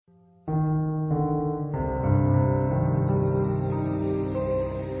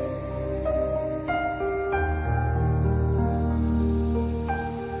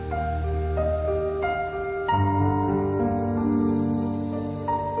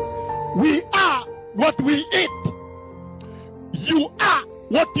We are what we eat. You are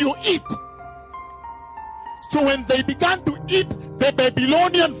what you eat. So when they began to eat the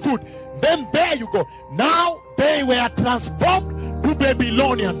Babylonian food, then there you go. Now they were transformed to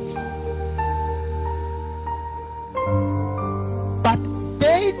Babylonians. But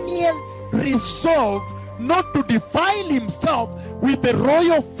Daniel resolved not to defile himself with the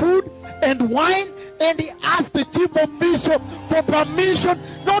royal food and wine, and he asked the chief official for permission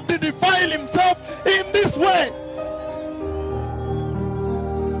not to defile himself in this way.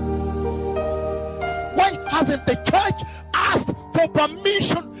 Why hasn't the church asked for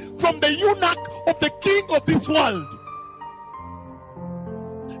permission from the eunuch of the king of this world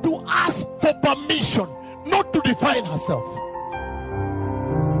to ask for permission not to defile herself?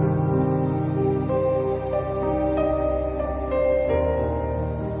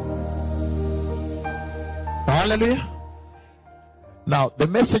 Hallelujah. Now, the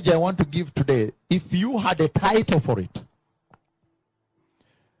message I want to give today, if you had a title for it,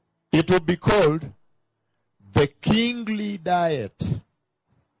 it would be called The Kingly Diet.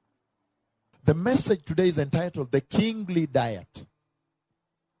 The message today is entitled The Kingly Diet.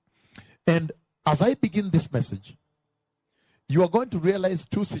 And as I begin this message, you are going to realize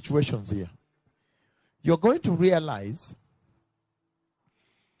two situations here. You're going to realize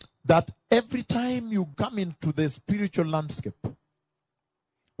that every time you come into the spiritual landscape,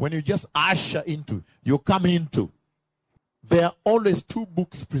 when you just usher into, you come into, there are always two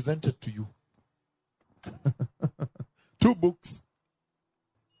books presented to you. Two books.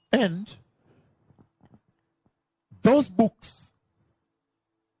 And those books,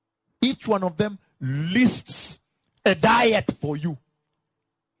 each one of them lists a diet for you.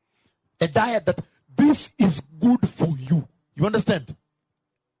 A diet that this is good for you. You understand?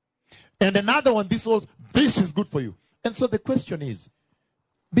 And another one, this is good for you. And so the question is,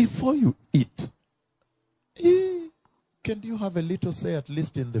 before you eat, can you have a little say at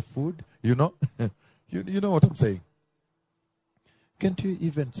least in the food? You know? you know what I'm saying? Can't you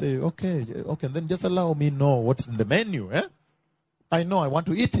even say, okay, then just allow me know what's in the menu, eh? I know I want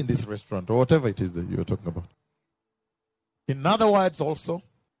to eat in this restaurant or whatever it is that you're talking about. In other words also,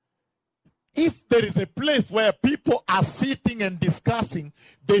 if there is a place where people are sitting and discussing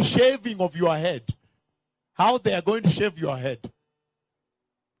the shaving of your head, how they are going to shave your head,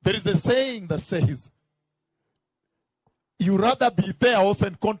 there is a saying that says, you rather be there also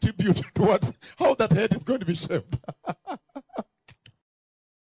and contribute towards how that head is going to be shaved.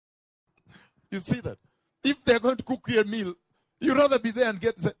 You see that? If they're going to cook you a meal, you rather be there and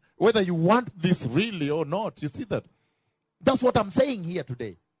get whether you want this really or not. You see that? That's what I'm saying here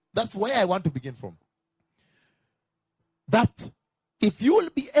today. That's where I want to begin from. That if you will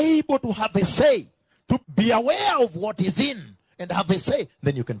be able to have a say, to be aware of what is in and have a say,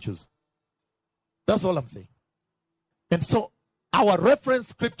 then you can choose. That's all I'm saying. And so our reference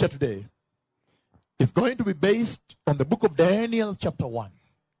scripture today is going to be based on the book of Daniel chapter 1.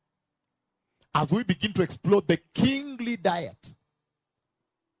 As we begin to explore the kingly diet.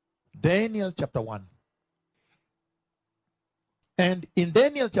 Daniel chapter 1. And in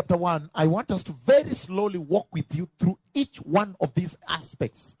Daniel chapter 1, I want us to very slowly walk with you through each one of these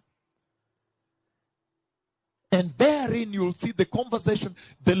aspects. And therein you'll see the conversation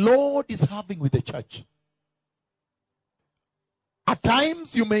the Lord is having with the church. At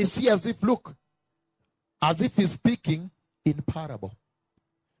times you may see as if he's speaking in parable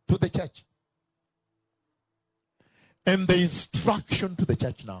to the church. And the instruction to the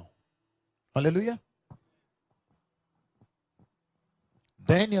church now. Hallelujah.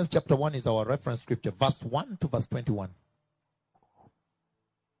 Daniel chapter 1 is our reference scripture, verse 1 to verse 21.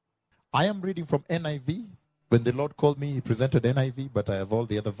 I am reading from NIV. When the Lord called me, he presented NIV, but I have all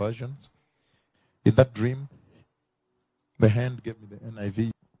the other versions. In that dream, the hand gave me the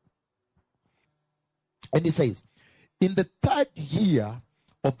NIV. And he says, in the 3rd year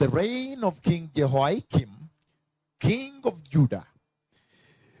of the reign of King Jehoiakim, king of Judah,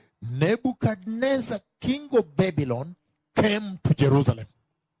 Nebuchadnezzar, king of Babylon, came to Jerusalem.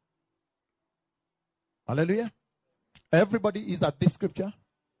 Hallelujah. Everybody is at this scripture.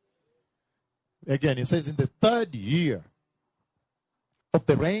 Again, it says in the 3rd year of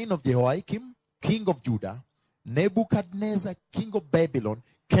the reign of Jehoiakim, king of Judah, Nebuchadnezzar, king of Babylon,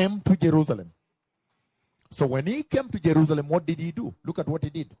 came to Jerusalem. So when he came to Jerusalem, what did he do? Look at what he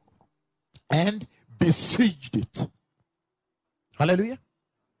did. And besieged it. Hallelujah.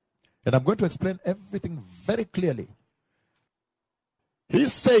 And I'm going to explain everything very clearly.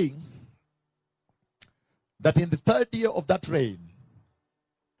 He's saying that in the 3rd year of that reign,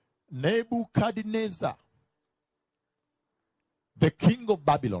 Nebuchadnezzar, the king of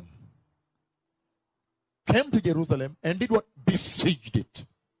Babylon, came to Jerusalem and did what? Besieged it.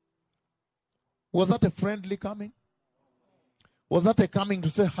 Was that a friendly coming? Was that a coming to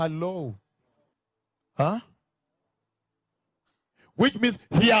say hello? Huh? Which means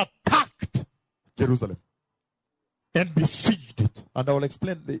he attacked Jerusalem and besieged it. And I will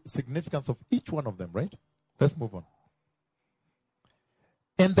explain the significance of each one of them, right? Let's move on.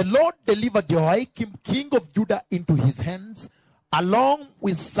 And the Lord delivered Jehoiakim, king of Judah, into his hands, along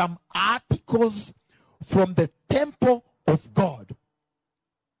with some articles from the temple of God.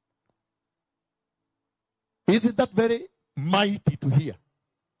 Isn't that very mighty to hear?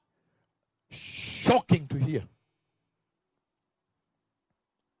 Shocking to hear.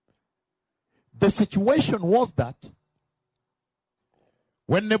 The situation was that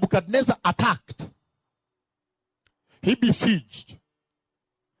when Nebuchadnezzar attacked, he besieged.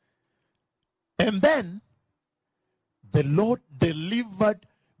 And then the Lord delivered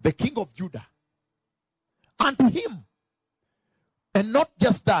the king of Judah unto him. And not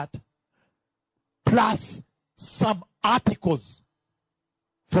just that, plus some articles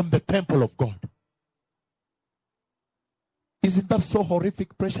from the temple of God. Isn't that so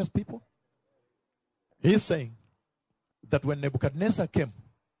horrific, precious people? He's saying that when Nebuchadnezzar came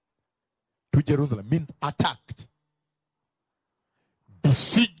to Jerusalem, means attacked,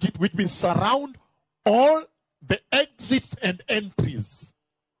 besieged it, which means surround all the exits and entries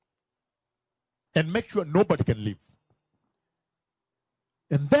and make sure nobody can leave.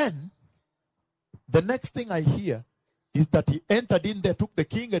 And then the next thing I hear is that he entered in there, took the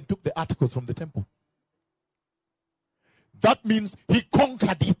king and took the articles from the temple. That means he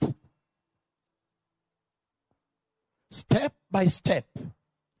conquered it. Step by step.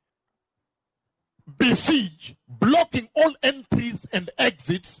 Besiege, blocking all entries and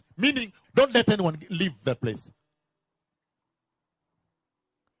exits, meaning don't let anyone leave that place.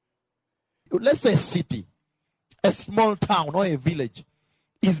 Let's say a city, a small town or a village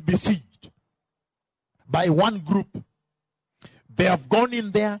is besieged by one group. They have gone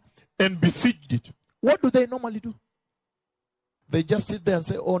in there and besieged it. What do they normally do? They just sit there and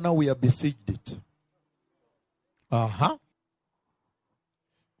say, oh, now we have besieged it.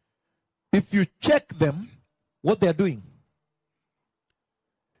 If you check them, what they are doing,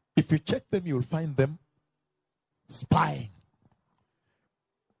 if you check them, you'll find them spying.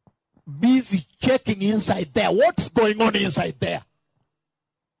 Busy checking inside there. What's going on inside there?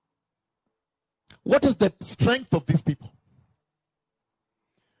 What is the strength of these people?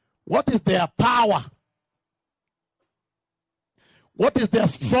 What is their power? What is their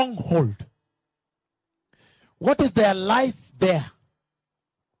stronghold? What is their life there?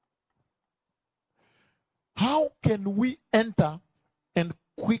 How can we enter and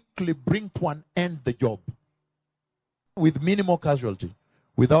quickly bring to an end the job with minimal casualty,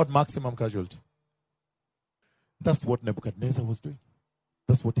 without maximum casualty? That's what Nebuchadnezzar was doing.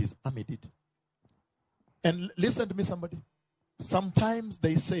 That's what his army did. And listen to me, somebody. Sometimes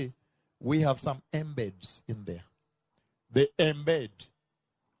they say we have some embeds in there. They embed,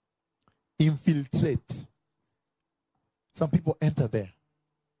 infiltrate. Some people enter there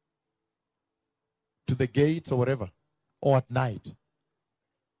to the gates or whatever, or at night.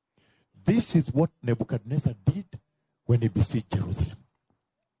 This is what Nebuchadnezzar did when he besieged Jerusalem.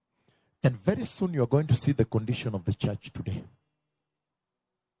 And very soon you're going to see the condition of the church today.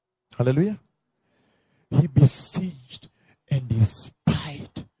 Hallelujah. He besieged and he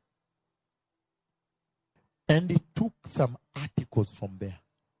spied. And he took some articles from there.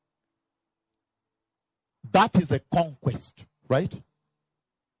 That is a conquest, right?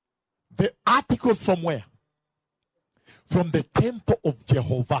 The articles from where? From the temple of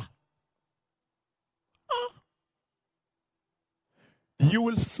Jehovah. You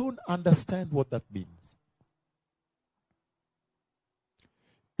will soon understand what that means.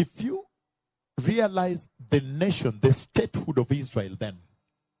 If you realize the nation, the statehood of Israel then,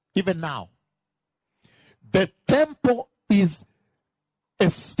 even now, the temple is a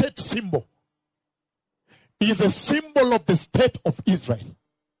state symbol. Is a symbol of the state of Israel.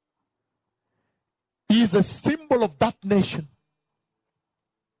 Is a symbol of that nation.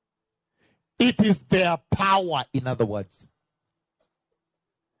 It is their power, in other words.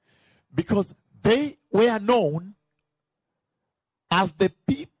 Because they were known as the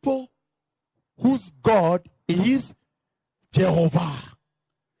people whose God is Jehovah.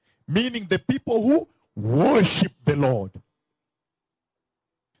 Meaning the people who worship the Lord.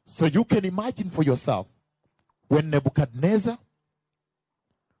 So you can imagine for yourself, when Nebuchadnezzar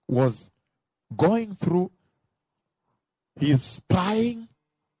was going through his spying,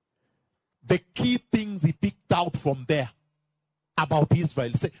 the key things he picked out from there about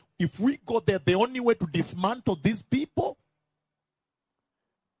Israel. Say, if we go there, the only way to dismantle these people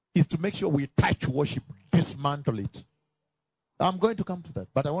is to make sure we touch worship, dismantle it. I'm going to come to that,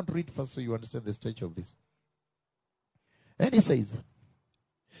 but I want to read first so you understand the stage of this. And he says,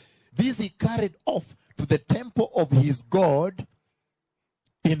 this he carried off to the temple of his God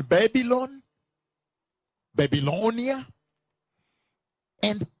in Babylon, Babylonia,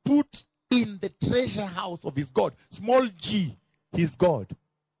 and put in the treasure house of his God. Small g, his God.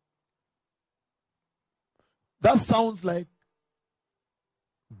 That sounds like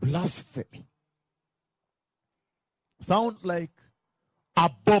blasphemy. Sounds like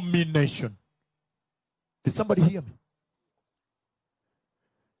abomination. Did somebody hear me?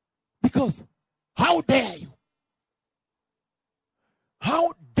 Because how dare you?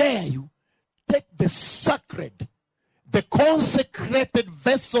 How dare you take the sacred, the consecrated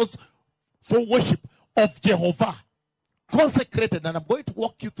vessels for worship of Jehovah? Consecrated, and I'm going to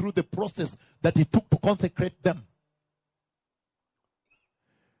walk you through the process that it took to consecrate them.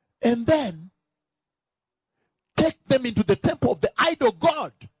 And then take them into the temple of the idol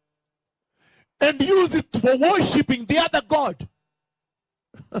god and use it for worshiping the other god.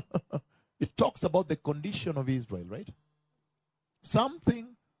 It talks about the condition of Israel, right?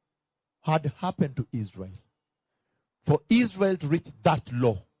 Something had happened to Israel for Israel to reach that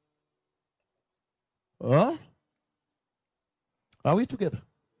low. Huh? Are we together?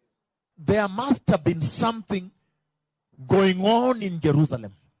 There must have been something going on in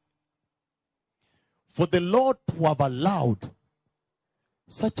Jerusalem for the Lord to have allowed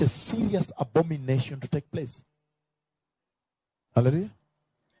such a serious abomination to take place. Hallelujah.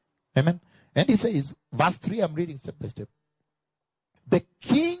 Amen. And he says, verse 3, I'm reading step by step. The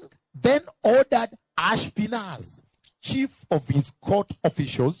king then ordered Ashpenaz, chief of his court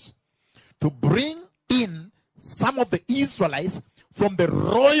officials, to bring in some of the Israelites from the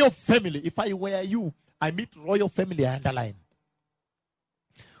royal family. If I were you, I meet royal family, I underline.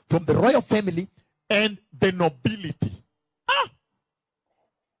 From the royal family and the nobility. Ah!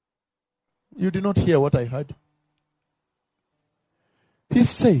 You did not hear what I heard. He's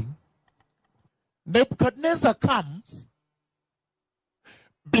saying, Nebuchadnezzar comes,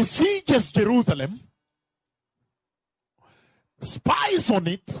 besieges Jerusalem, spies on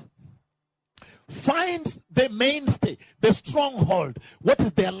it, finds the mainstay, the stronghold, what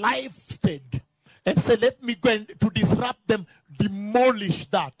is their life state, and say, let me go to disrupt them, demolish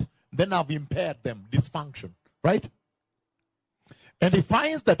that. Then I've impaired them, dysfunction, right? And he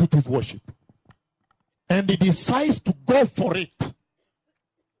finds that it is worship. And he decides to go for it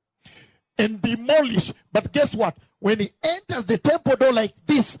and demolish. But guess what? When he enters the temple door like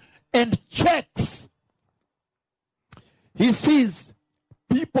this and checks, he sees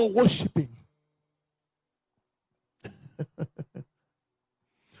people worshiping.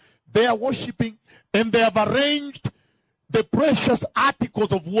 They are worshiping, and they have arranged the precious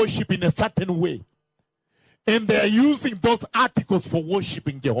articles of worship in a certain way. And they are using those articles for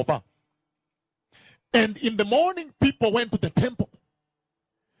worshiping Jehovah. And in the morning, people went to the temple.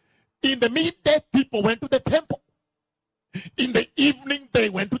 In the midday, people went to the temple. In the evening, they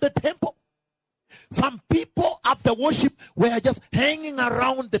went to the temple. Some people after worship were just hanging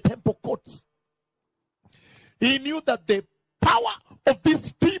around the temple courts. He knew that the power of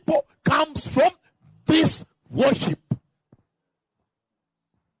these people comes from this worship.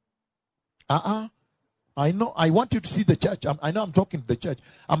 I know, I want you to see the church. I know I'm talking to the church.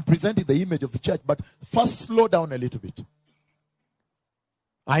 I'm presenting the image of the church, but first slow down a little bit.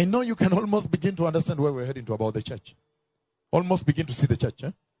 I know you can almost begin to understand where we're heading to about the church. Almost begin to see the church.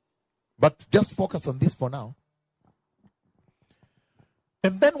 But just focus on this for now.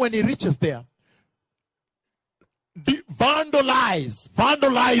 And then when he reaches there, vandalize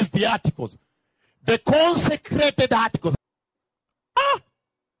the articles. The consecrated articles.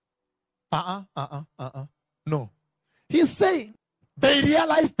 No. He's saying they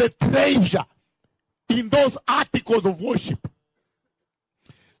realize the treasure in those articles of worship.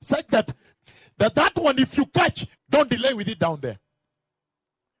 Such that one, if you catch, don't delay with it down there.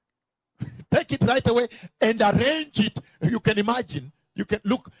 Take it right away and arrange it. You can imagine. You can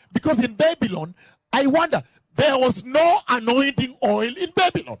look. Because in Babylon, I wonder, there was no anointing oil in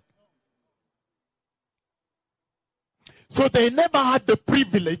Babylon. So they never had the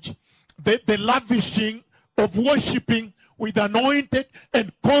privilege, the lavishing of worshiping with anointed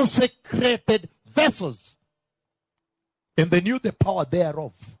and consecrated vessels. And they knew the power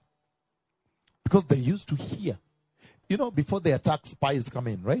thereof. Because they used to hear. You know, before the attack, spies come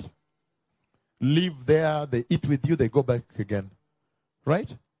in, right? Live there, they eat with you, they go back again. Right?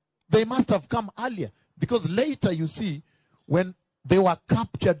 They must have come earlier. Because later, you see, when they were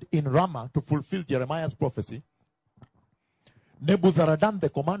captured in Ramah to fulfill Jeremiah's prophecy. Nebuzaradan, the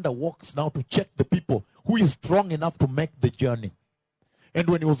commander, walks now to check the people who is strong enough to make the journey. And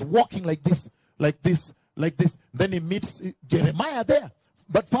when he was walking like this, then he meets Jeremiah there.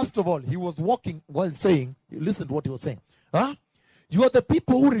 But first of all, he was walking while saying, listen to what he was saying. Huh? You are the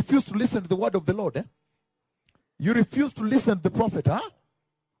people who refuse to listen to the word of the Lord. You refuse to listen to the prophet. Huh?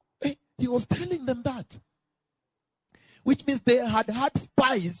 He was telling them that. Which means they had had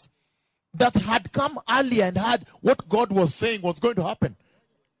spies that had come earlier and had what God was saying was going to happen.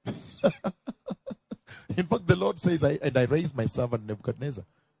 In fact, the Lord says, I raised my servant Nebuchadnezzar.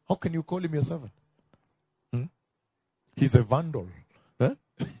 How can you call him your servant? He's a vandal. Huh?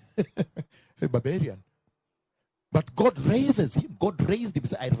 A barbarian. But God raises him. God raised him. He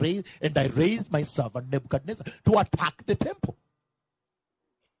said, I raised my servant Nebuchadnezzar to attack the temple.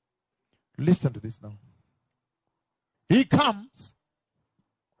 Listen to this now. He comes,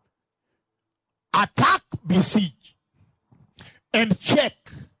 attack, besiege, and check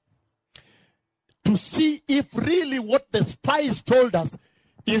to see if really what the spies told us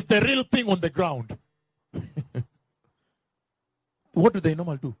is the real thing on the ground. What do they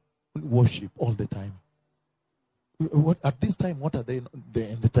normally do? Worship all the time. At this time, what are they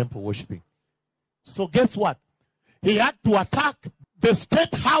in the temple worshiping? So guess what? He had to attack the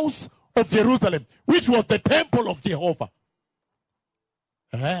state house of Jerusalem, which was the temple of Jehovah.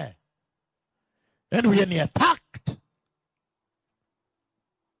 And when he attacked,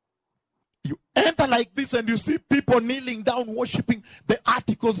 you enter like this and you see people kneeling down, worshiping the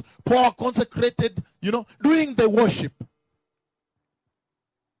articles, poor consecrated, doing the worship.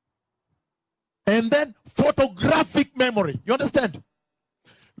 And then photographic memory. You understand?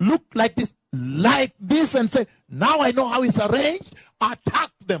 Look like this and say, now I know how it's arranged.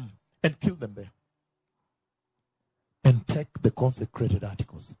 Attack them and kill them there. And take the consecrated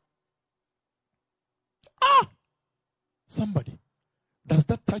articles. Somebody, does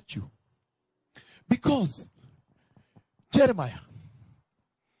that touch you? Because Jeremiah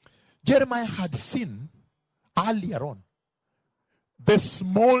had seen earlier on the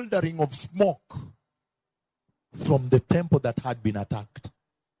smoldering of smoke from the temple that had been attacked.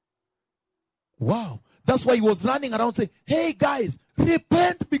 Wow. That's why he was running around saying, hey guys,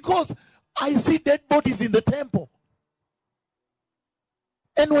 repent because I see dead bodies in the temple.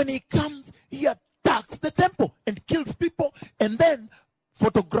 And when he comes, he attacks the temple and kills people. And then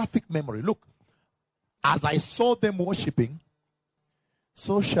photographic memory. Look, as I saw them worshiping,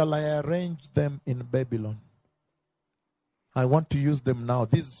 so shall I arrange them in Babylon. I want to use them now,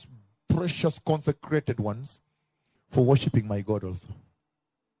 these precious consecrated ones, for worshiping my God also.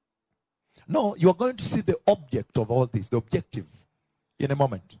 No, you're going to see the object of all this, the objective, in a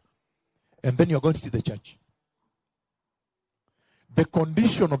moment. And then you're going to see the church. The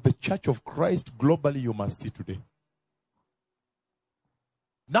condition of the church of Christ globally you must see today.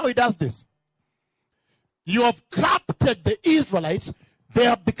 Now he does this. You have captured the Israelites. They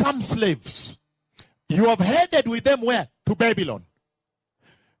have become slaves. You have headed with them where? To Babylon.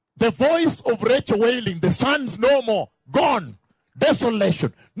 The voice of Rachel wailing, the sons no more, gone,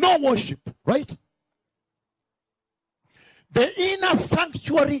 desolation, no worship, right? The inner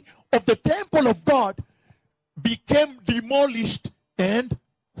sanctuary of the temple of God became demolished and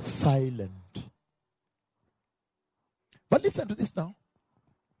silent. But listen to this now.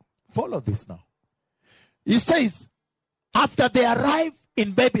 Follow this now. He says, after they arrive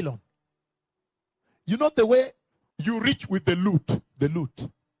in Babylon, you know the way you reach with the loot.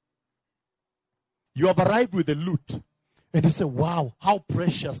 You have arrived with the loot. And you say, wow, how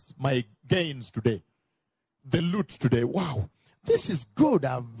precious my gains today. The loot today. Wow, this is good.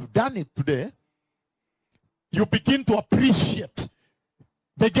 I've done it today. You begin to appreciate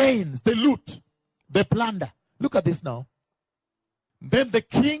the gains, the loot, the plunder. Look at this now. Then the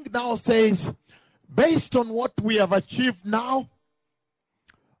king now says, based on what we have achieved now,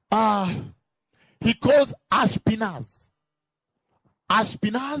 he calls Ashpenaz.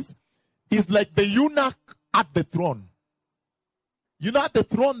 Ashpenaz is like the eunuch at the throne. You know, at the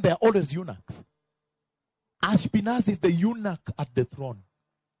throne, there are always eunuchs. Ashpenaz is the eunuch at the throne.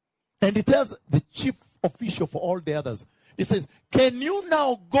 And he tells the chief official for all the others, he says, can you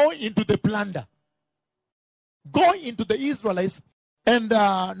now go into the plunder? Go into the Israelites, and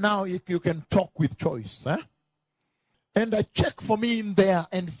now you can talk with choice. Huh? And check for me in there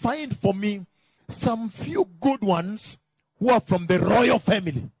and find for me some few good ones who are from the royal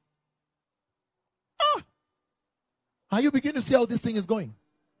family. Are you beginning to see how this thing is going?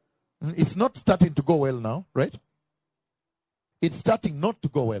 It's not starting to go well now, right? It's starting not to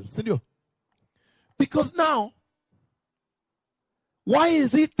go well. Senor. Because now, Why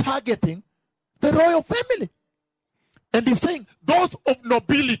is he targeting the royal family? And he's saying, those of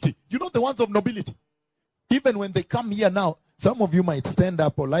nobility, you know the ones of nobility. Even when they come here now, some of you might stand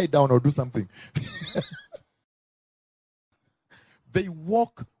up or lie down or do something. They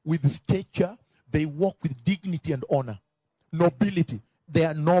walk with stature. They walk with dignity and honor. Nobility. They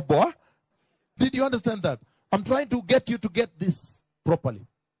are noble. Did you understand that? I'm trying to get you to get this properly.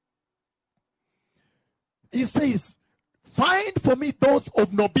 He says, find for me those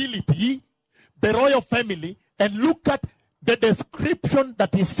of nobility, the royal family, and look at the description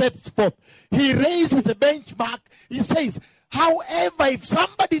that he sets forth. He raises the benchmark. He says, however, if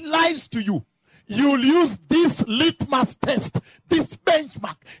somebody lies to you, you'll use this litmus test, this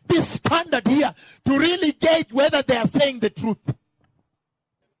benchmark, this standard here to really gauge whether they are saying the truth.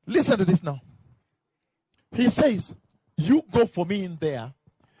 Listen to this now. He says, you go for me in there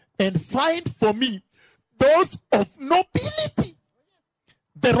and find for me those of nobility,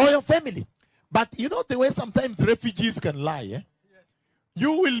 the royal family. But you know the way sometimes refugees can lie, eh?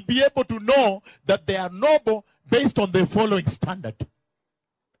 You will be able to know that they are noble based on the following standard.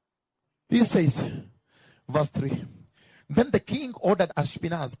 He says, verse 3, then the king ordered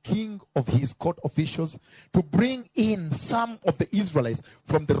Ashpenaz, king of his court officials, to bring in some of the Israelites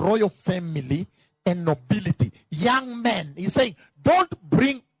from the royal family and nobility, young men. He's saying, don't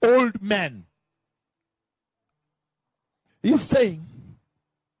bring old men. He's saying,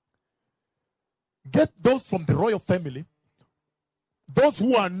 get those from the royal family, those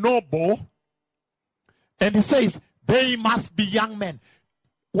who are noble, and he says, they must be young men.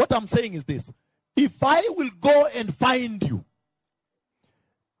 What I'm saying is this. If I will go and find you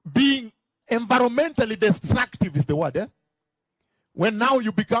being environmentally destructive is the word, eh? When now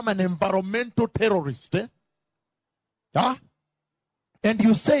you become an environmental terrorist, eh? Huh? And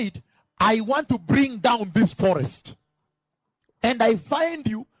you said, I want to bring down this forest. And I find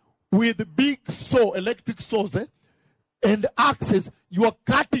you with big saw, electric saws, eh? And axes, you are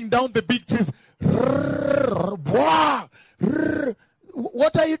cutting down the big trees.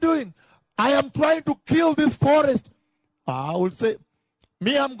 What are you doing? I am trying to kill this forest. I will say,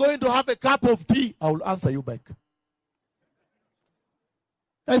 me, I'm going to have a cup of tea. I will answer you back.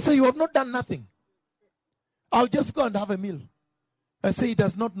 I say, you have not done nothing. I'll just go and have a meal. I say, he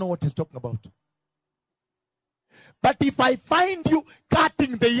does not know what he's talking about. But if I find you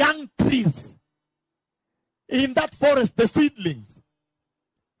cutting the young trees in that forest, the seedlings,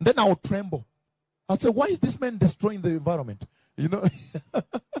 then I'll tremble. I'll say, why is this man destroying the environment? You know?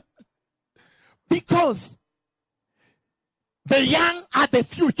 Because the young are the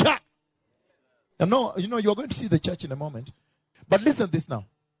future. No, you know, you're going to see the church in a moment. But listen to this now.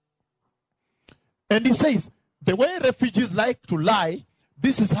 And he says, the way refugees like to lie,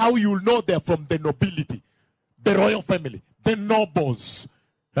 this is how you'll know they're from the nobility, the royal family, the nobles.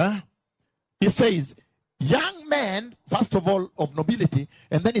 Huh? He says, young men, first of all, of nobility,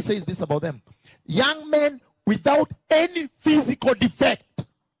 and then he says this about them. Young men without any physical defect.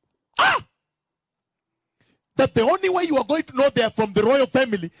 That the only way you are going to know they are from the royal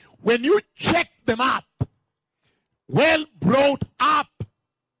family, when you check them up, well brought up,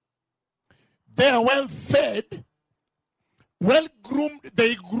 they are well fed, well groomed,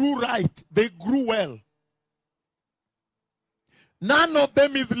 they grew right, they grew well. None of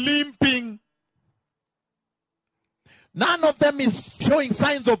them is limping. None of them is showing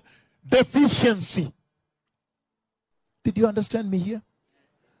signs of deficiency. Did you understand me here?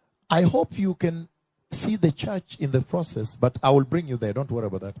 I hope you can see the church in the process, but I will bring you there. Don't worry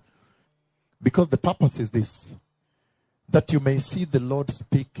about that. Because the purpose is this, that you may see the Lord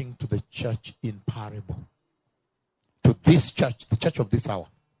speaking to the church in parable. To this church, the church of this hour.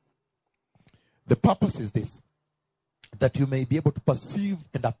 The purpose is this, that you may be able to perceive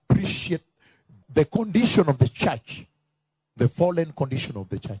and appreciate the condition of the church, the fallen condition of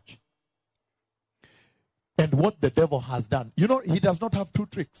the church, and what the devil has done. You know, he does not have two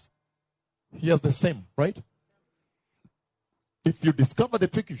tricks. He has the same, right? If you discover the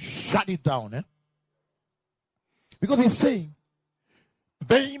trick, you shut it down. Eh? Because he's saying,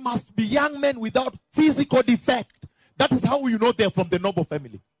 they must be young men without physical defect. That is how you know they're from the noble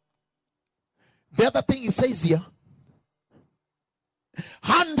family. The other thing he says here,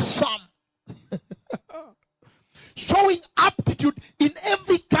 handsome, showing aptitude in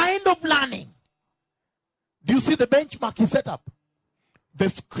every kind of learning. Do you see the benchmark he set up? The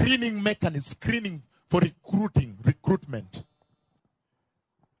screening mechanism, screening for recruitment.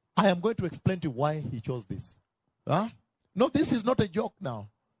 I am going to explain to you why he chose this. Huh? No, this is not a joke now.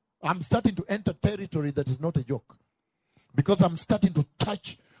 I'm starting to enter territory that is not a joke. Because I'm starting to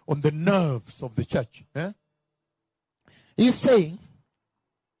touch on the nerves of the church. Eh? He's saying,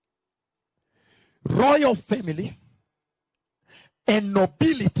 royal family and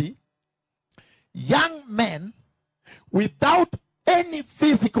nobility, young men without any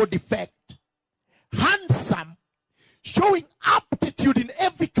physical defect, handsome, showing aptitude in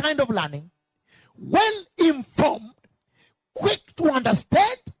every kind of learning, well informed, quick to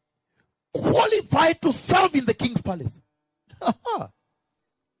understand, qualified to serve in the king's palace.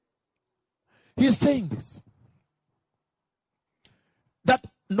 He's saying this. That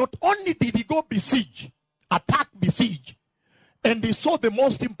not only did he go attack besiege, and he saw the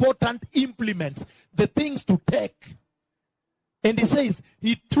most important implements, the things to take. And he says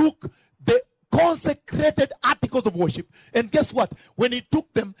he took the consecrated articles of worship. And guess what? When he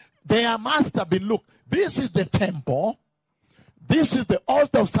took them, there must have been, look, this is the temple, this is the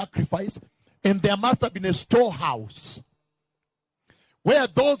altar of sacrifice, and there must have been a storehouse where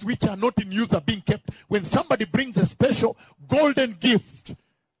those which are not in use are being kept. When somebody brings a special golden gift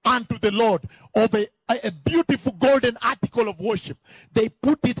unto the Lord, of a beautiful golden article of worship, they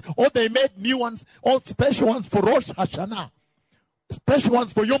put it, or they made new ones, or special ones for Rosh Hashanah, special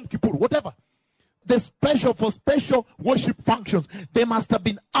ones for Yom Kippur, whatever. The special for special worship functions. There must have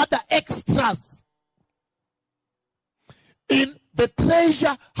been other extras in the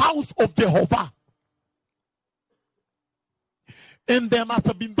treasure house of Jehovah. And there must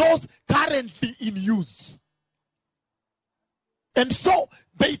have been those currently in use. And so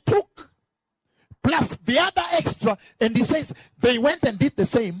they took plus the other extra, and he says they went and did the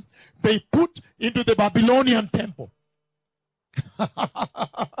same. They put into the Babylonian temple.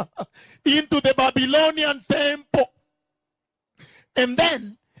 Into the Babylonian temple. And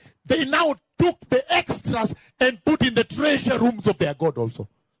then they now took the extras and put in the treasure rooms of their God also.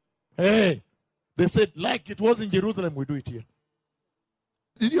 Hey, they said, like it was in Jerusalem, we do it here.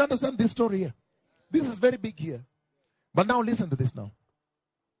 Did you understand this story here? This is very big here. But now listen to this now.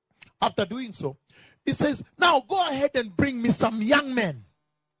 After doing so, he says, now go ahead and bring me some young men.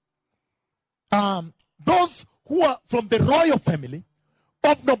 Those who are from the royal family,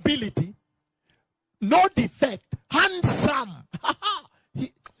 of nobility, no defect, handsome.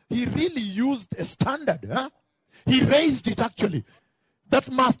 He really used a standard. He raised it actually. That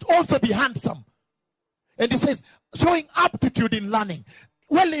must also be handsome. And he says, showing aptitude in learning,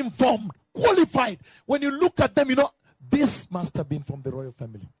 well informed, qualified. When you look at them, you know, this must have been from the royal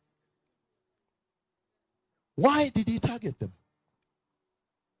family. Why did he target them?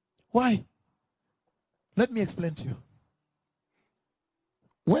 Why? Let me explain to you.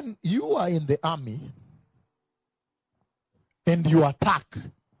 When you are in the army and you attack,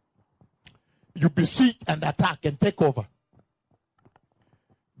 you besiege and attack and take over,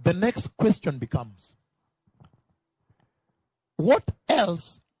 the next question becomes, what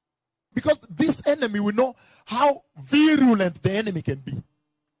else? Because this enemy, we know how virulent the enemy can be.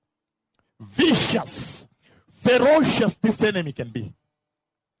 Vicious, ferocious this enemy can be.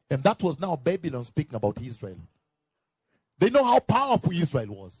 And that was now Babylon speaking about Israel. They know how powerful Israel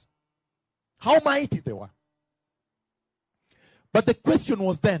was. How mighty they were. But the question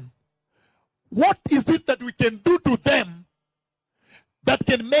was then, what is it that we can do to them that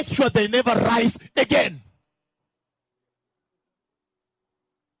can make sure they never rise again?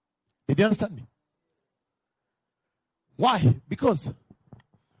 Did you understand me? Why? Because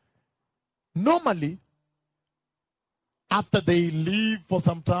normally, after they leave for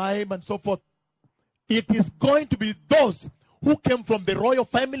some time and so forth, it is going to be those who came from the royal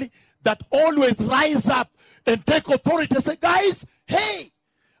family that always rise up and take authority and say, guys, hey,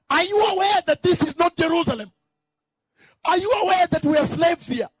 are you aware that this is not Jerusalem? Are you aware that we are slaves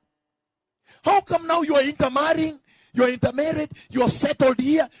here? How come now you are intermarrying? You are intermarried, you are settled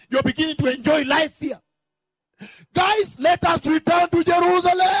here, you are beginning to enjoy life here. Guys, let us return to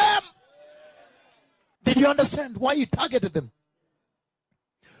Jerusalem. Did you understand why he targeted them?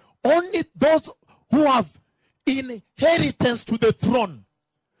 Only those who have inheritance to the throne,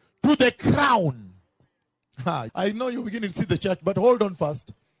 to the crown. I know you're beginning to see the church, but hold on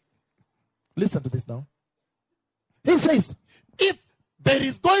first. Listen to this now. He says, if there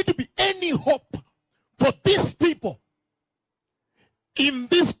is going to be any hope for these people in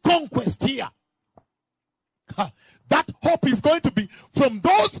this conquest here, that hope is going to be from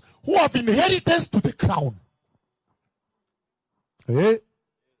those who have inheritance to the crown.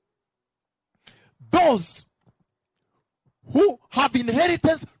 Those who have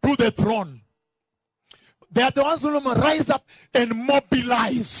inheritance to the throne. They are the ones who will rise up and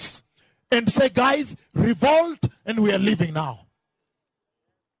mobilize and say, guys, revolt, and we are leaving now.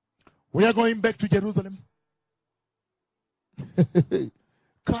 We are going back to Jerusalem.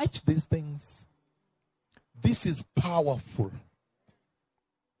 Catch these things. This is powerful.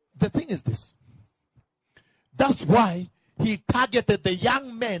 The thing is this. That's why he targeted the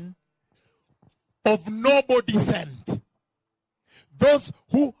young men of noble descent. Those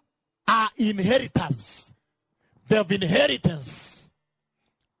who are inheritors. They have inheritance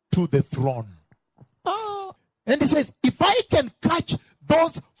to the throne. And he says, if I can catch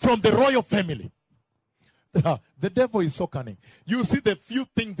those from the royal family. The devil is so cunning. You see the few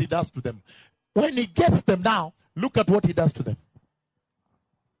things he does to them. When he gets them now, look at what he does to them.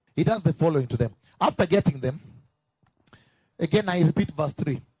 He does the following to them. After getting them, again I repeat verse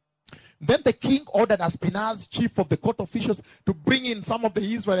 3. Then the king ordered Aspinaz, chief of the court officials, to bring in some of the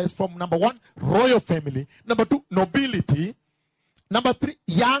Israelites from, number 1, royal family. Number 2, nobility. Number 3,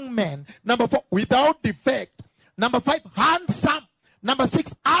 young men. Number 4, without defect. Number 5, handsome. Number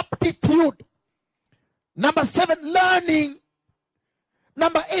 6, aptitude. Number 7, learning.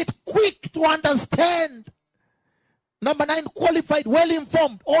 Number 8, quick to understand. Number 9, qualified,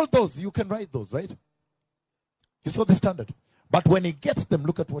 well-informed. All those, you can write those, right? You saw the standard. But when he gets them,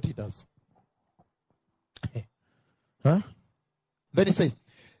 look at what he does. Then he says,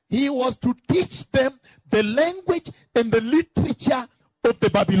 he was to teach them the language and the literature of the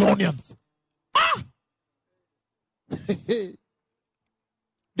Babylonians. Did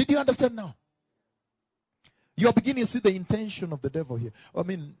you understand now? You are beginning to see the intention of the devil here. I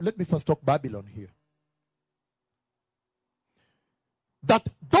mean, let me first talk Babylon here. That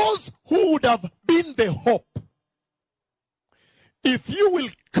those who would have been the hope, if you will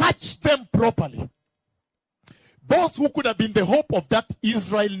catch them properly, those who could have been the hope of that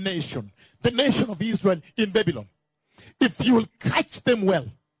Israel nation, the nation of Israel in Babylon, if you will catch them well,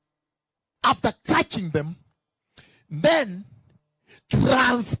 after catching them, then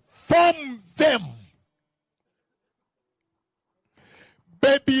transform them,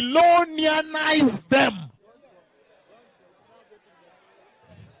 Babylonianize them.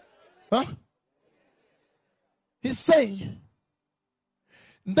 He's saying,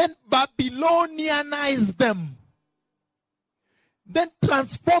 then Babylonianize them. Then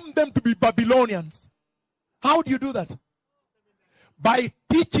transform them to be Babylonians. How do you do that? By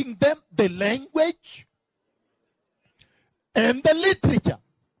teaching them the language and the literature.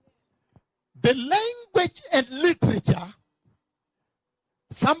 The language and literature,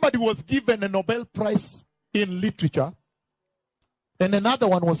 somebody was given a Nobel Prize in literature, and another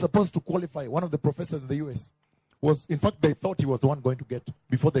one was supposed to qualify. One of the professors in the US was, in fact, they thought he was the one going to get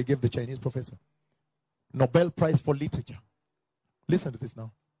before they gave the Chinese professor Nobel Prize for literature. Listen to this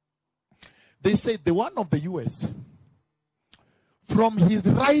now. They say the one of the US, from his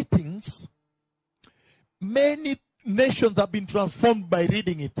writings, many nations have been transformed by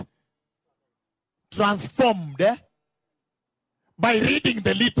reading it. Transformed, by reading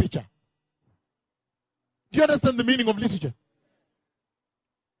the literature. Do you understand the meaning of literature?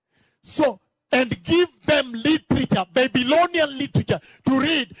 So, and give them literature, Babylonian literature, to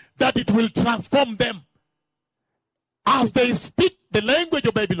read, that it will transform them. As they speak the language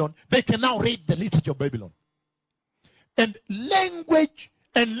of Babylon, they can now read the literature of Babylon. And language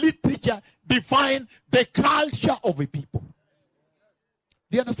and literature define the culture of a people.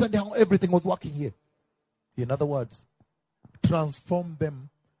 Do you understand how everything was working here? In other words, transform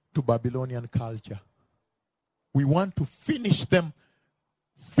them to Babylonian culture. We want to finish them,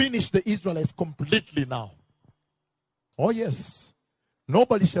 finish the Israelites completely now. Oh yes.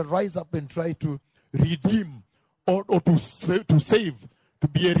 Nobody shall rise up and try to redeem or to save, to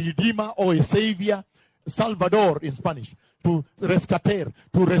be a redeemer or a savior, Salvador in Spanish, to rescatar,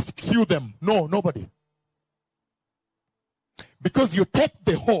 to rescue them. No, nobody. Because you take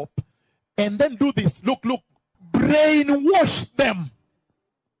the hope and then do this. Look, brainwash them.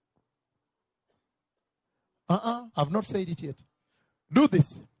 I've not said it yet. Do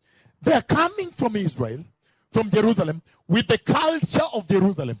this. They are coming from Israel, from Jerusalem, with the culture of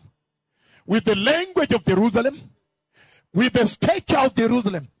Jerusalem, with the language of Jerusalem, with the stature of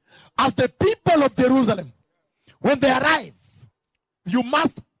Jerusalem. As the people of Jerusalem, when they arrive, you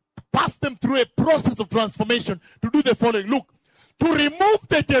must pass them through a process of transformation to do the following. Look, to remove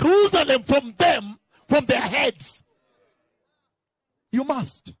the Jerusalem from them, from their heads. You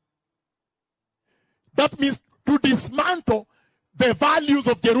must. That means to dismantle the values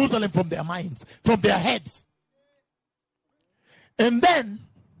of Jerusalem from their minds, from their heads. And then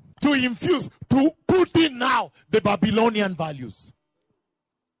to infuse, to put in now the Babylonian values.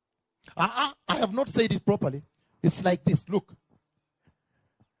 I have not said it properly. It's like this. Look.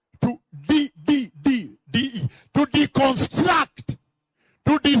 To to deconstruct.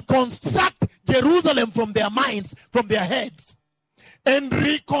 To deconstruct Jerusalem from their minds, from their heads. And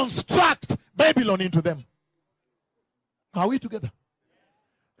reconstruct Babylon into them. Are we together?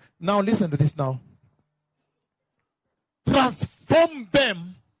 Now listen to this now. transform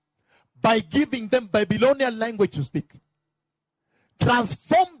them by giving them Babylonian language to speak.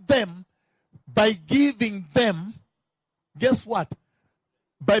 Transform them by giving them, guess what?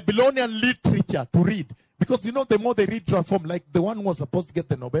 Babylonian literature to read. Because you know, the more they read, transform. Like the one who was supposed to get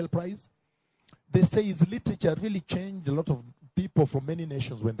the Nobel Prize. They say his literature really changed a lot of people from many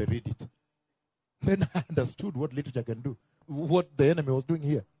nations when they read it. Then I understood what literature can do. What the enemy was doing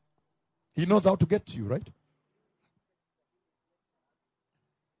here. He knows how to get to you, right?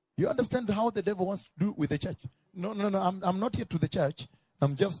 You understand how the devil wants to do with the church? No. I'm not here to the church.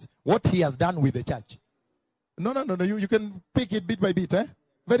 I'm just what he has done with the church. No. You can pick it bit by bit, eh?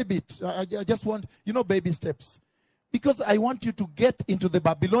 Very bit. I just want, baby steps. Because I want you to get into the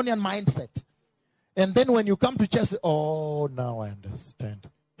Babylonian mindset. And then when you come to church, oh, now I understand.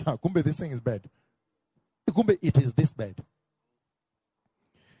 Kumbe, this thing is bad. Kumbe, it is this bad.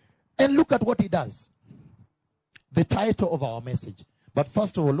 And look at what he does. The title of our message. But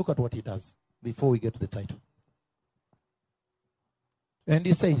first of all, look at what he does before we get to the title. And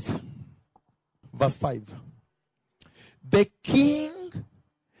he says, verse 5, the king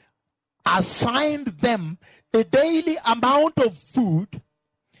assigned them a daily amount of food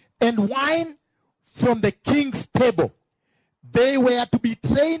and wine from the king's table. They were to be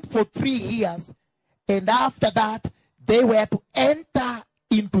trained for 3 years, and after that, they were to enter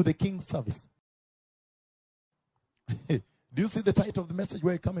into the king's service. Do you see the title of the message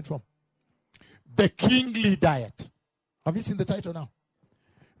where it's coming from? The kingly diet. Have you seen the title now?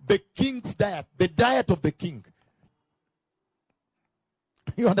 The king's diet. The diet of the king.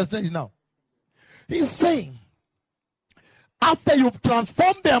 You understand it now? He's saying, after you've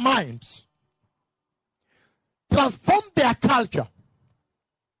transformed their minds, transformed their culture,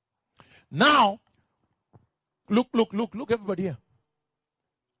 now, look, everybody here.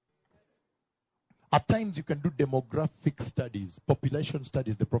 At times you can do demographic studies, population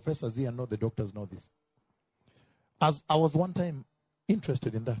studies. The professors here know, the doctors know this. As I was one time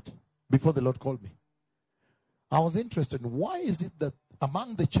interested in that before the Lord called me. I was interested in why is it that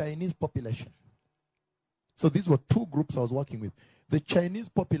among the Chinese population, so these were 2 groups I was working with. The Chinese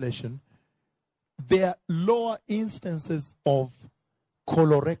population, there are lower instances of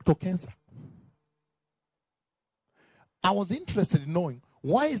colorectal cancer. I was interested in knowing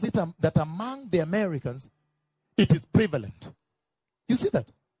why is it that among the Americans, it is prevalent. You see that?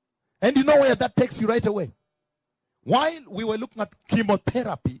 And you know where that takes you right away. While we were looking at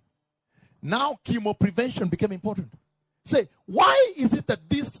chemotherapy, now chemo prevention became important. Say, why is it that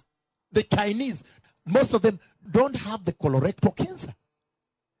the Chinese, most of them don't have the colorectal cancer?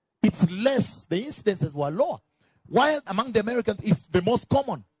 It's less, the incidences were lower. While among the Americans, it's the most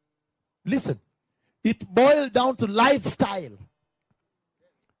common. Listen, it boiled down to lifestyle.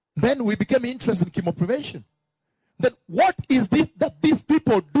 Then we became interested in chemo prevention. Then what is this that these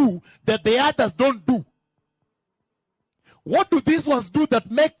people do that the others don't do? What do these ones do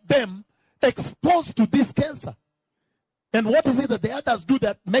that make them exposed to this cancer? And what is it that the others do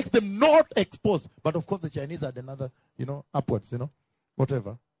that makes them not exposed? But of course the Chinese had another, upwards,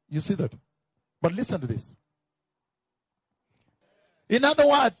 whatever. You see that? But listen to this. In other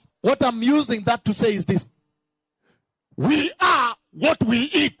words, what I'm using that to say is this. We are what we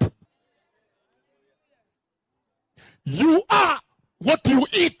eat. You are what you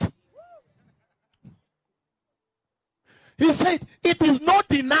eat. He said, it is not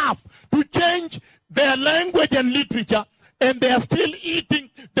enough to change their language and literature, and they are still eating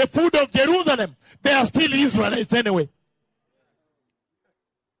the food of Jerusalem. They are still Israelites anyway.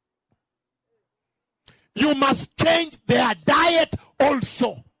 You must change their diet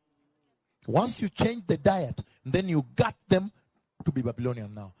also. Once you change the diet, then you got them to be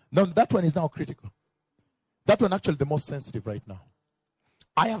Babylonian now. Now that one is now critical. That one actually the most sensitive right now.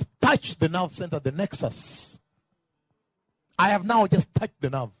 I have touched the nerve center, the nexus. I have now just touched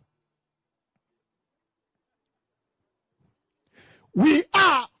the nerve. We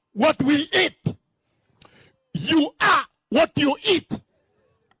are what we eat. You are what you eat.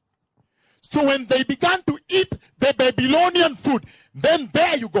 So when they began to eat the Babylonian food, then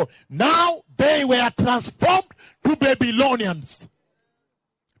there you go. Now they were transformed to Babylonians.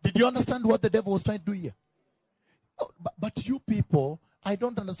 Did you understand what the devil was trying to do here? Oh, but you people, I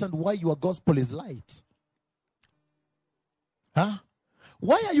don't understand why your gospel is light. Huh?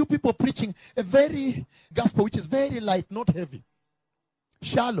 Why are you people preaching a very gospel which is very light, not heavy?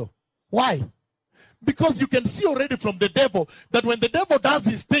 Shallow. Why? Because you can see already from the devil that when the devil does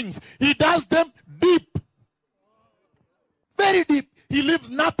his things, he does them deep. Very deep. He leaves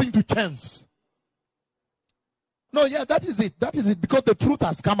nothing to chance. No, yeah, that is it. That is it. Because the truth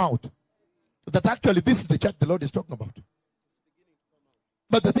has come out. That actually this is the church the Lord is talking about.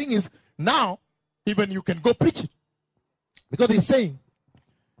 But the thing is, now, even you can go preach it. Because he's saying,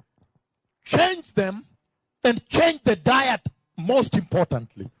 change them and change the diet most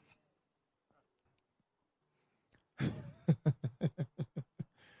importantly.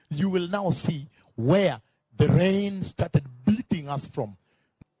 You will now see where the rain started beating us from.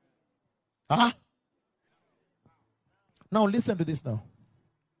 Huh? Now listen to this now.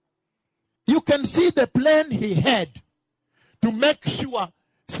 You can see the plan he had to make sure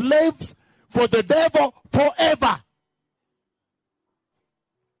slaves for the devil forever.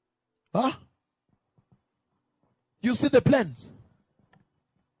 Huh? You see the plans?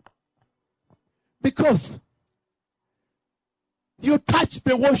 Because you touch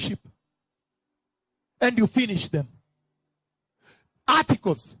the worship and you finish them.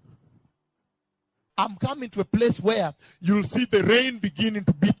 Articles. I'm coming to a place where you'll see the rain beginning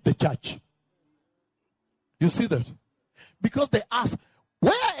to beat the church. You see that? Because they ask,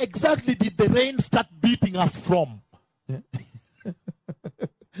 where exactly did the rain start beating us from? Yeah.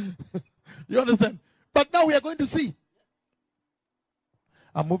 You understand? But now we are going to see.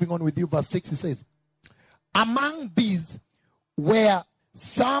 I'm moving on with you. Verse 6, it says, among these were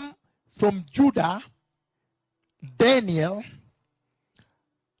some from Judah, Daniel,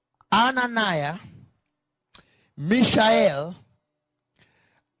 Ananiah, Mishael,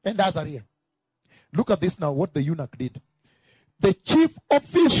 and Azariah. Look at this now, what the eunuch did. The chief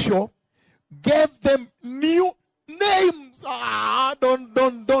official gave them new names.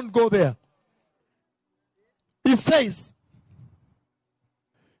 Don't go there. He says,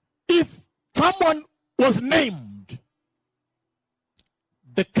 if someone was named,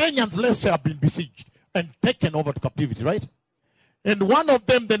 the Kenyans, let's say, have been besieged and taken over to captivity, right? And one of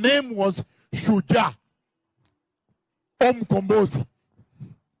them, the name was Shuja Omkombozi.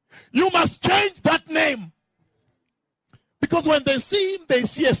 You must change that name. Because when they see him, they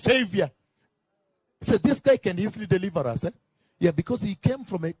see a savior. So this guy can easily deliver us. Eh? Yeah, because he came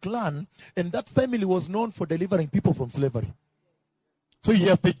from a clan, and that family was known for delivering people from slavery. So he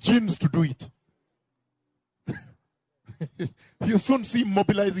has the genes to do it. You soon see him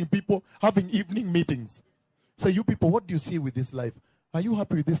mobilizing people, having evening meetings. So you people, what do you see with this life? Are you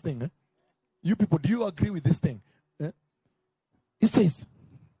happy with this thing? Eh? You people, do you agree with this thing? Eh? It says,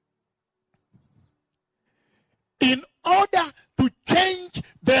 in order to change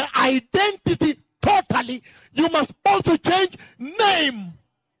their identity totally, you must also change name.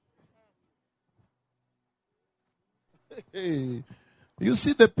 Hey, you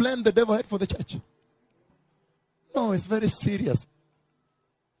see the plan the devil had for the church? No, it's very serious.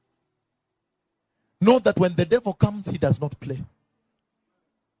 Know that when the devil comes, he does not play.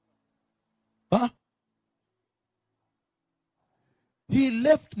 Huh? He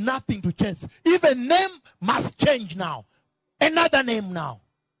left nothing to change. Even name must change now. Another name now.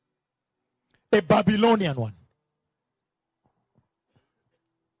 A Babylonian one.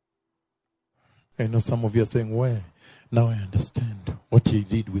 I know some of you are saying, where? Now I understand what he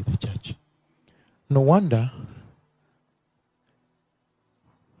did with the church. No wonder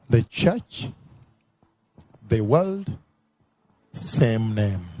the church, the world, same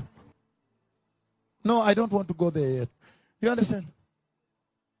name. No, I don't want to go there yet. You understand?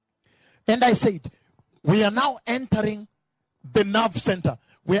 And I said, we are now entering the nerve center.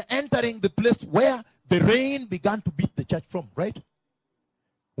 We are entering the place where the rain began to beat the church from, right?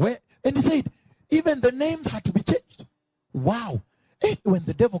 And he said, even the names had to be changed. Wow. When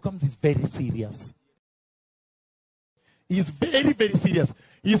the devil comes, he's very serious. He's very, very serious.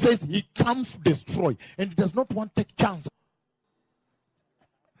 He says he comes to destroy, and he does not want to take chance.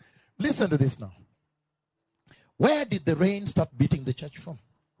 Listen to this now. Where did the rain start beating the church from?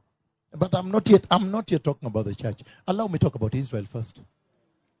 But I'm not yet talking about the church. Allow me to talk about Israel first.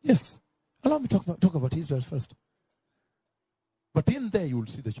 Yes. Allow me to talk about Israel first. But in there you will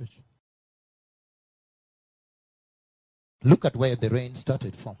see the church. Look at where the rain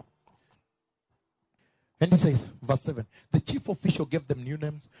started from. And he says, verse 7, the chief official gave them new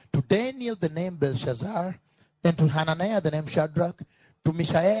names. To Daniel the name Belshazzar, and to Hananiah the name Shadrach, to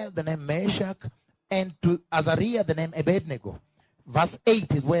Mishael the name Meshach, and to Azariah the name Abednego. Verse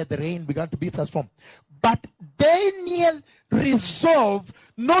 8 is where the rain began to beat us from. But Daniel resolved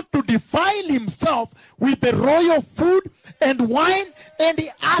not to defile himself with the royal food and wine, and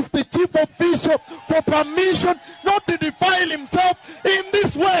he asked the chief official for permission not to defile himself in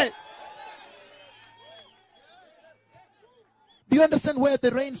this way. Do you understand where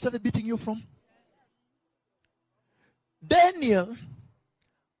the rain started beating you from? Daniel,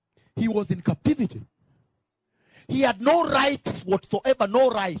 he was in captivity. He had no rights whatsoever, no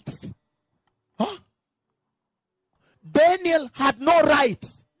rights. Huh? Daniel had no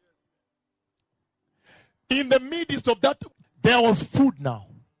rights. In the midst of that, there was food now.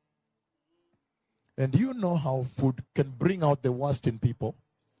 And you know how food can bring out the worst in people,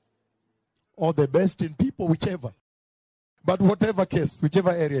 or the best in people, whichever. But whatever case,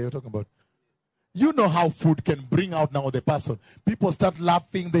 whichever area you're talking about, you know how food can bring out now the person. People start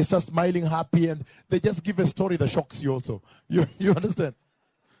laughing, they start smiling, happy, and they just give a story that shocks you also. You understand?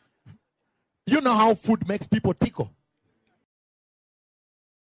 You know how food makes people tickle.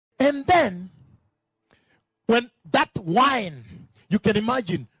 And then, when that wine, you can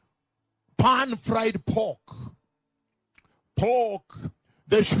imagine, pan-fried pork,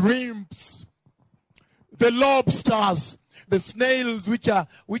 the shrimps, the lobsters, the snails which are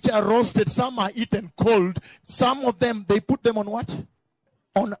roasted. Some are eaten cold. Some of them, they put them on what?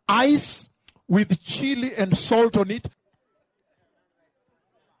 On ice with chili and salt on it.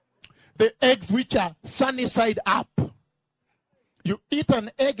 The eggs which are sunny side up. You eat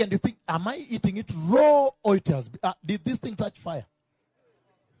an egg and you think, am I eating it raw or it has did this thing touch fire?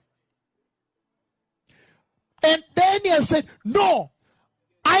 And Daniel said, no,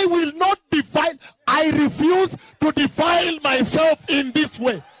 I will not defile. I refuse to defile myself in this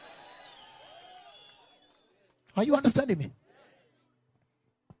way. Are you understanding me?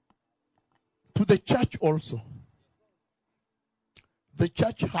 To the church also. The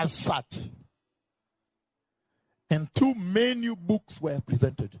church has sat. And 2 menu books were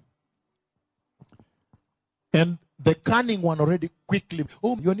presented. And the cunning one already quickly,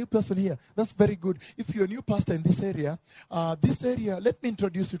 oh, you're a new person here. That's very good. If you're a new pastor in this area, let me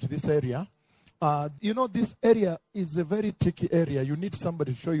introduce you to this area. This area is a very tricky area. You need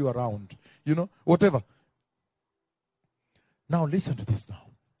somebody to show you around. Whatever. Now listen to this now.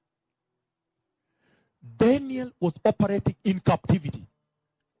 Daniel was operating in captivity.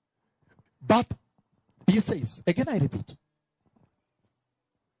 But he says, again I repeat,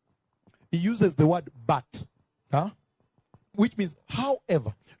 he uses the word but, which means,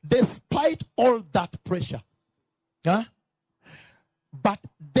 however, despite all that pressure, but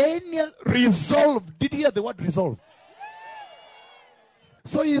Daniel resolved. Did you hear the word resolve?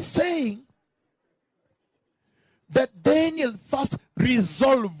 So he's saying that Daniel first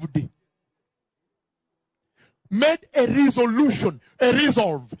resolved, made a resolution, a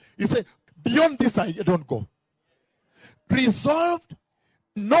resolve. He said, beyond this I don't go. Resolved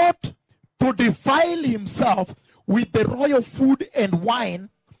not to defile himself with the royal food and wine,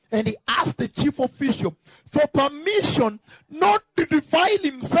 and he asked the chief official for permission not to defile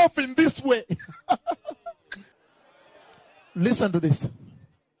himself in this way. Listen to this.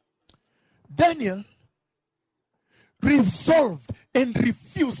 Daniel resolved and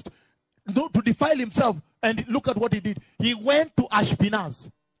refused not to defile himself, and look at what he did. He went to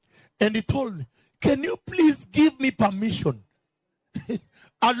Ashpenaz and he told me, can you please give me permission?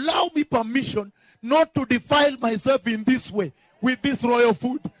 Allow me permission not to defile myself in this way with this royal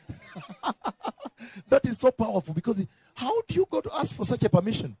food. That is so powerful, because how do you go to ask for such a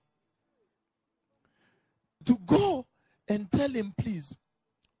permission? To go and tell him, please,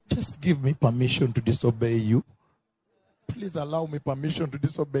 just give me permission to disobey you. Please allow me permission to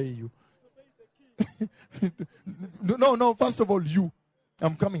disobey you. No, first of all, you.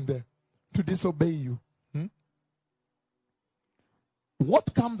 I'm coming there. To disobey you.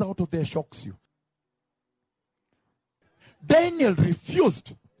 What comes out of there shocks you. Daniel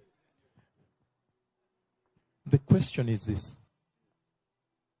refused. The question is this.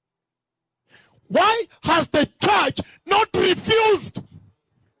 Why has the church not refused?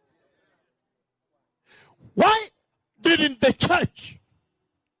 Why didn't the church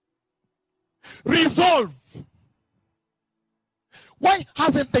resolve? Why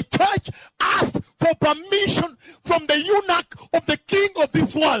hasn't the church asked for permission from the eunuch of the king of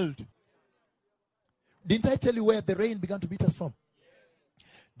this world? Didn't I tell you where the rain began to beat us from?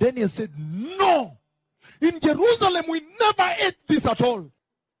 Daniel said, no. In Jerusalem, we never ate this at all.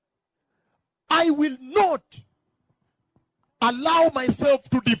 I will not allow myself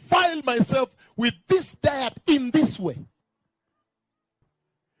to defile myself with this diet in this way.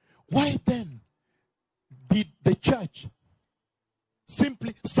 Why then did the church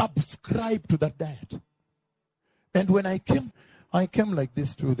simply subscribe to that diet? And when I came like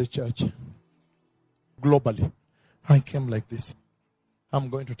this to the church. Globally. I came like this. I'm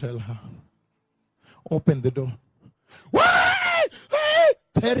going to tell her. Open the door. Why?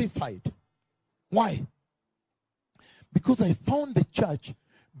 Terrified. Why? Because I found the church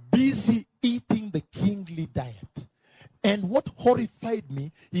busy eating the kingly diet. And what horrified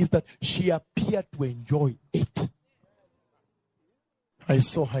me is that she appeared to enjoy it. I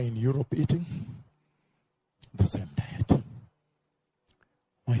saw her in Europe eating. the same diet.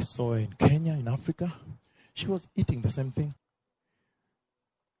 I saw her in Kenya, in Africa. She was eating the same thing.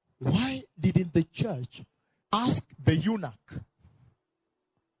 Why didn't the church ask the eunuch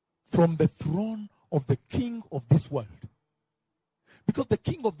from the throne of the king of this world? Because the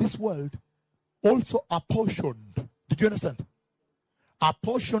king of this world also apportioned, did you understand?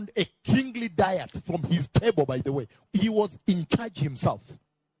 Apportioned a kingly diet from his table, by the way. He was in charge himself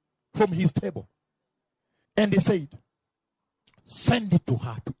from his table. And he said, send it to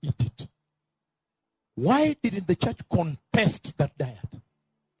her to eat it. Why didn't the church contest that diet?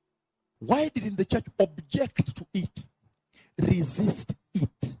 Why didn't the church object to it? Resist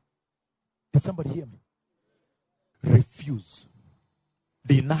it. Did somebody hear me? Refuse.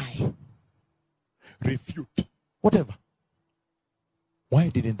 Deny. Refute. Whatever. Why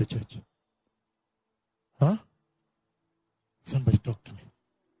didn't the church? Huh? Somebody talk to me.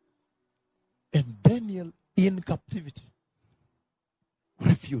 And Daniel in captivity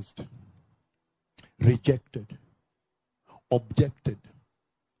refused, rejected, objected,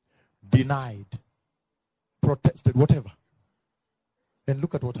 denied, protested, whatever. And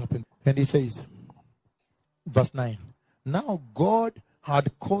look at what happened. And he says, verse 9, now God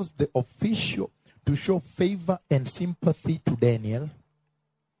had caused the official to show favor and sympathy to Daniel.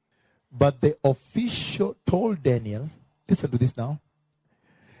 But the official told Daniel, listen to this now,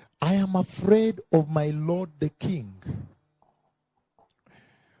 I am afraid of my lord the king,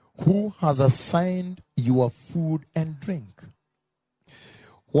 who has assigned your food and drink.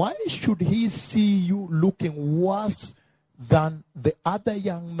 Why should he see you looking worse than the other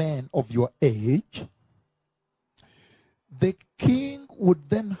young men of your age? The king would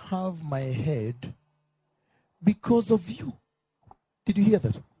then have my head because of you. Did you hear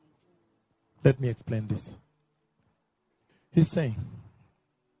that? Let me explain this. He's saying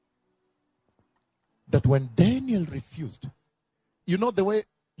that when Daniel refused, you know the way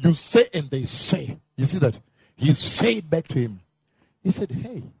you say and they say. You see that? He said back to him. He said,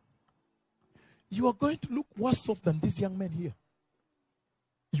 hey, you are going to look worse off than these young men here.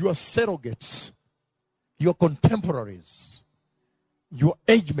 You are surrogates. You are contemporaries. You are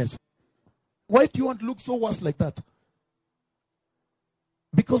age mates. Why do you want to look so worse like that?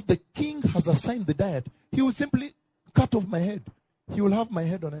 Because the king has assigned the diet. He will simply cut off my head. He will have my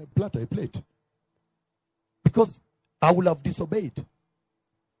head on a platter, a plate. Because I will have disobeyed.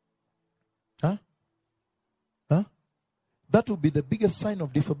 Huh? Huh? That will be the biggest sign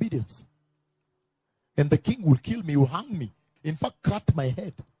of disobedience. And the king will kill me, will hang me. In fact, cut my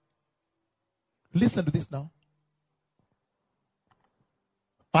head. Listen to this now.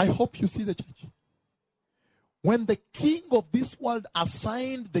 I hope you see the church. When the king of this world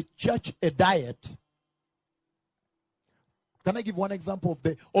assigned the church a diet, can I give one example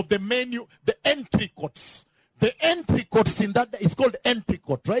of the menu, the entrecôtes? The entrecôtes in that, it's called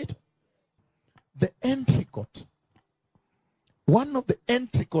entrecôte, right? The entrecôte. One of the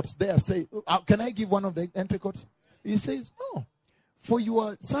entrecôtes there say, can I give one of the entrecôtes? He says, no. For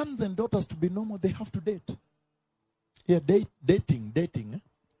your sons and daughters to be normal, they have to date. Yeah, dating. Eh?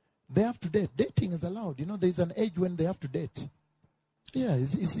 They have to date. Dating is allowed. You know, there's an age when they have to date. Yeah,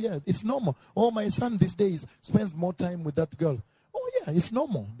 it's normal. Oh, my son these days spends more time with that girl. Oh, yeah, it's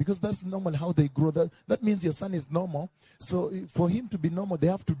normal. Because that's normal how they grow. That means your son is normal. So for him to be normal, they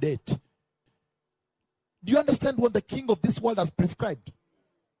have to date. Do you understand what the king of this world has prescribed?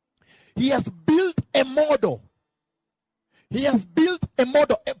 He has built a model. He has built a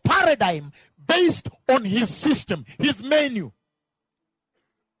model, a paradigm based on his system, his menu.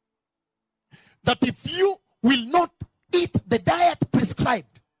 That if you will not eat the diet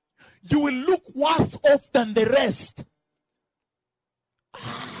prescribed, you will look worse off than the rest.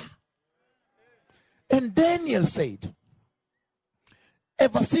 And Daniel said,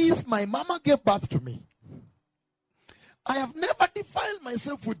 ever since my mama gave birth to me, I have never defiled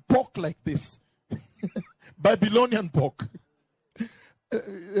myself with pork like this. Babylonian pork.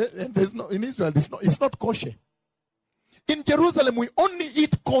 And there's no, in Israel, it's not kosher. In Jerusalem, we only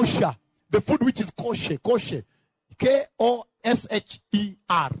eat kosher. The food which is kosher. Kosher. K-O-S-H-E-R.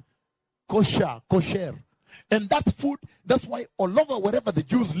 Kosher. And that food, that's why all over wherever the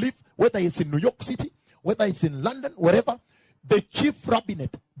Jews live, whether it's in New York City, whether it's in London, wherever, the chief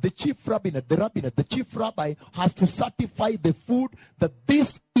rabbinate, the chief rabbi has to certify the food that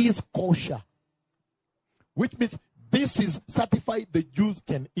this is kosher. Which means this is certified, the Jews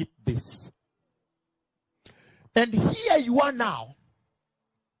can eat this. And here you are now,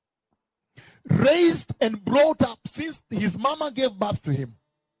 raised and brought up since his mama gave birth to him.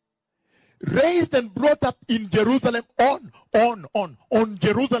 Raised and brought up in Jerusalem on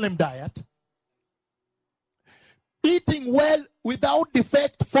Jerusalem diet. eating well, without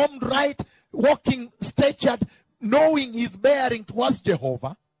defect, formed right, walking statured, knowing his bearing towards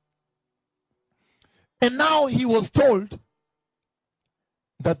Jehovah. And now he was told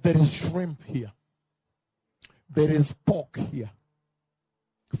that there is shrimp here. There is pork here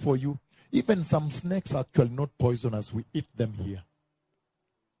for you. Even some snakes are actually not poisonous. We eat them here.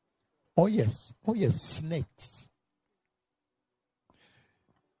 Oh yes, snakes.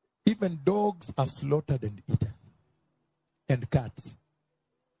 Even dogs are slaughtered and eaten. And cats.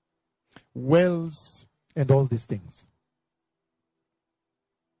 Whales and all these things.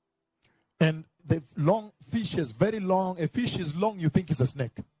 And the long fishes, very long. A fish is long, you think it's a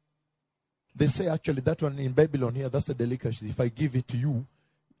snake. They say actually that one in Babylon here, that's a delicacy. If I give it to you,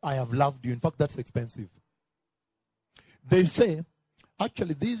 I have loved you. In fact, that's expensive. They say,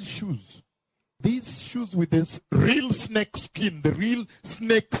 actually these shoes with this real snake skin, the real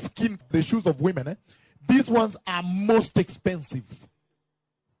snake skin, the shoes of women, these ones are most expensive.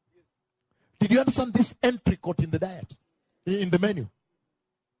 Did you understand this entrecôte in the diet, in the menu?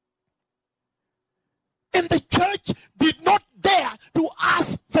 And the church did not dare to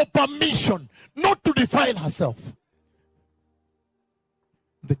ask for permission not to defile herself.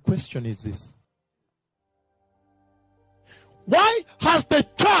 The question is this: why has the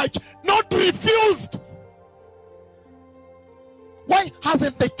church not refused? Why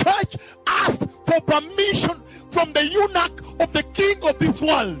hasn't the church asked for permission from the eunuch of the king of this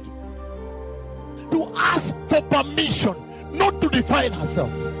world to ask for permission not to defile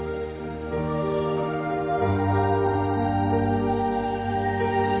herself?